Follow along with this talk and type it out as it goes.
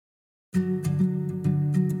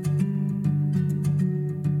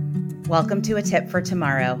Welcome to A Tip for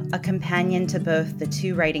Tomorrow, a companion to both the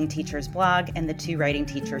Two Writing Teachers blog and the Two Writing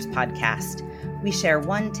Teachers podcast. We share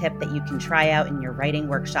one tip that you can try out in your writing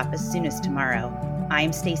workshop as soon as tomorrow.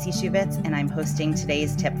 I'm Stacey Shubitz, and I'm hosting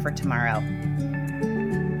today's Tip for Tomorrow.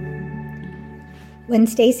 When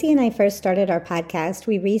Stacey and I first started our podcast,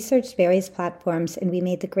 we researched various platforms and we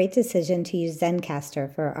made the great decision to use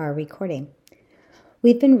Zencastr for our recording.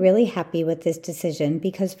 We've been really happy with this decision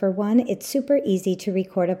because, for one, it's super easy to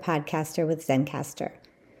record a podcaster with Zencastr.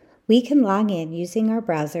 We can log in using our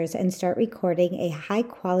browsers and start recording a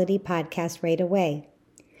high-quality podcast right away.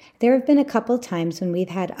 There have been a couple times when we've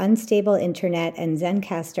had unstable internet, and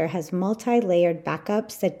Zencastr has multi-layered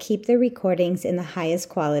backups that keep the recordings in the highest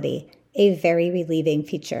quality, a very relieving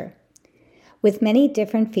feature. With many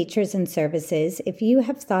different features and services, if you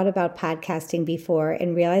have thought about podcasting before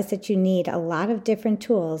and realized that you need a lot of different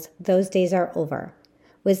tools, those days are over.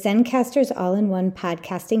 With Zencastr's all-in-one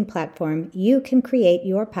podcasting platform, you can create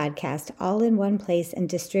your podcast all in one place and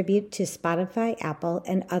distribute to Spotify, Apple,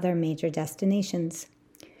 and other major destinations.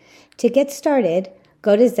 To get started,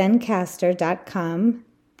 go to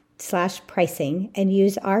zencastr.com/pricing and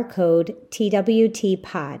use our code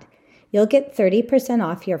TWTPOD. You'll get 30%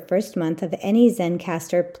 off your first month of any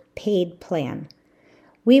Zencastr paid plan.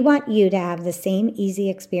 We want you to have the same easy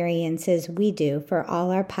experiences we do for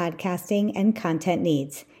all our podcasting and content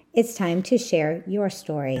needs. It's time to share your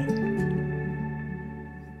story.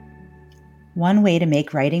 One way to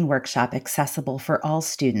make Writing Workshop accessible for all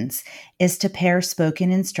students is to pair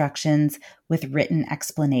spoken instructions with written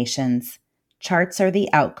explanations. Charts are the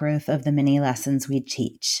outgrowth of the mini lessons we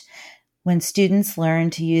teach. When students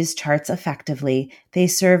learn to use charts effectively, they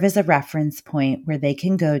serve as a reference point where they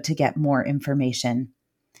can go to get more information.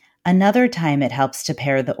 Another time it helps to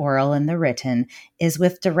pair the oral and the written is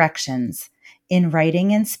with directions. In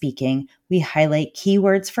writing and speaking, we highlight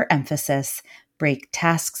keywords for emphasis, break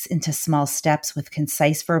tasks into small steps with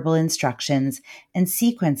concise verbal instructions, and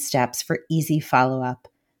sequence steps for easy follow-up.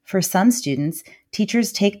 For some students,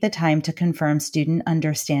 teachers take the time to confirm student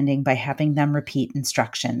understanding by having them repeat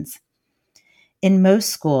instructions. In most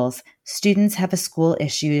schools, students have a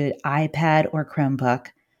school-issued iPad or Chromebook.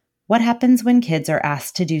 What happens when kids are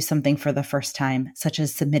asked to do something for the first time, such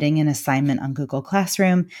as submitting an assignment on Google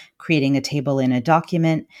Classroom, creating a table in a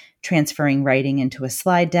document, transferring writing into a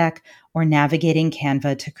slide deck, or navigating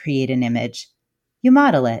Canva to create an image? You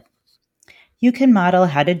model it. You can model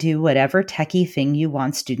how to do whatever techie thing you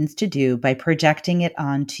want students to do by projecting it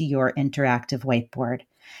onto your interactive whiteboard.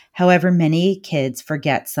 However, many kids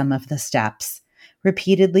forget some of the steps.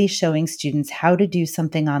 Repeatedly showing students how to do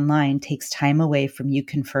something online takes time away from you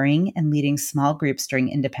conferring and leading small groups during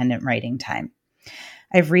independent writing time.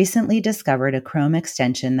 I've recently discovered a Chrome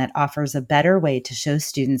extension that offers a better way to show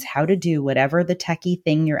students how to do whatever the techie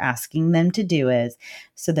thing you're asking them to do is,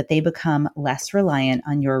 so that they become less reliant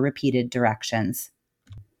on your repeated directions.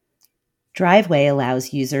 Driveway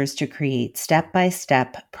allows users to create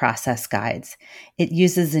step-by-step process guides. It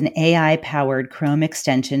uses an AI-powered Chrome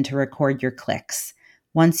extension to record your clicks.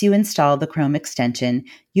 Once you install the Chrome extension,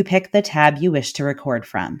 you pick the tab you wish to record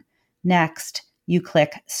from. Next, you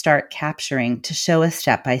click Start Capturing to show a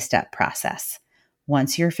step-by-step process.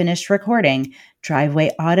 Once you're finished recording,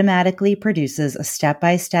 Driveway automatically produces a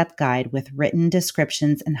step-by-step guide with written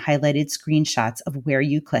descriptions and highlighted screenshots of where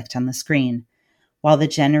you clicked on the screen. While the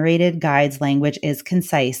generated guide's language is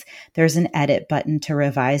concise, there's an edit button to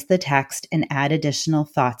revise the text and add additional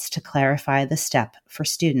thoughts to clarify the step for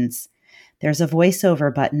students. There's a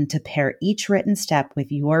voiceover button to pair each written step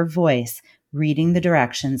with your voice reading the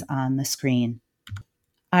directions on the screen.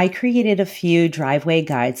 I created a few Driveway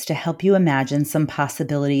guides to help you imagine some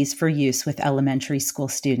possibilities for use with elementary school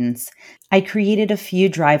students.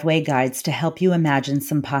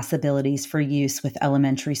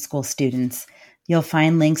 You'll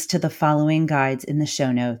find links to the following guides in the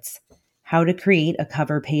show notes: how to create a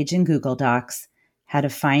cover page in Google Docs, how to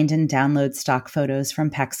find and download stock photos from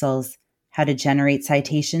Pexels, how to generate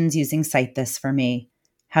citations using Cite This for Me,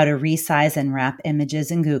 how to resize and wrap images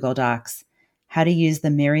in Google Docs, how to use the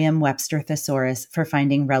Merriam-Webster thesaurus for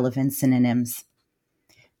finding relevant synonyms.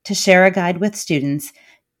 To share a guide with students,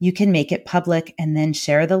 you can make it public and then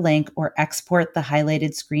share the link or export the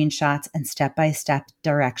highlighted screenshots and step-by-step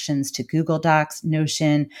directions to Google Docs,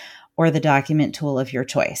 Notion, or the document tool of your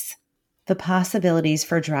choice. The possibilities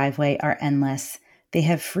for Driveway are endless. They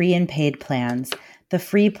have free and paid plans. The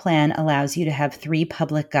free plan allows you to have 3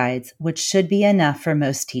 public guides, which should be enough for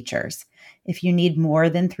most teachers. If you need more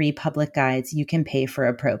than 3 public guides, you can pay for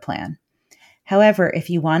a pro plan. However, if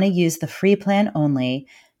you want to use the free plan only,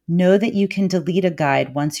 Know that you can delete a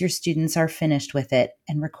guide once your students are finished with it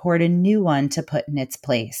and record a new one to put in its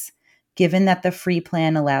place. Given that the free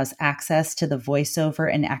plan allows access to the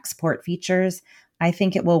voiceover and export features, I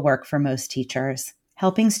think it will work for most teachers.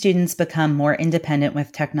 Helping students become more independent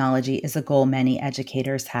with technology is a goal many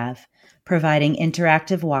educators have. Providing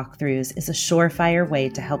interactive walkthroughs is a surefire way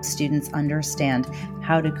to help students understand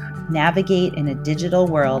how to navigate in a digital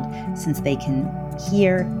world, since they can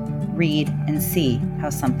hear, read, and see how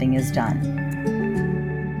something is done.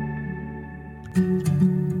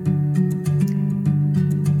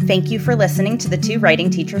 Thank you for listening to the Two Writing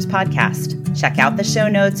Teachers podcast. Check out the show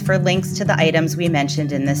notes for links to the items we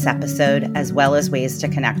mentioned in this episode, as well as ways to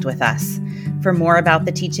connect with us. For more about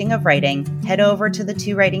the teaching of writing, head over to the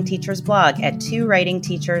Two Writing Teachers blog at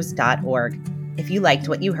twowritingteachers.org. If you liked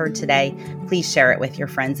what you heard today, please share it with your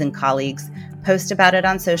friends and colleagues, post about it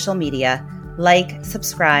on social media, like,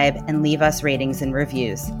 subscribe, and leave us ratings and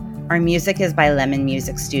reviews. Our music is by Lemon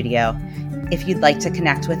Music Studio. If you'd like to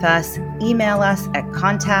connect with us, email us at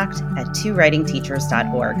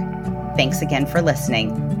contact@twowritingteachers.org. Thanks again for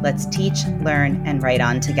listening. Let's teach, learn, and write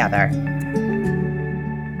on together.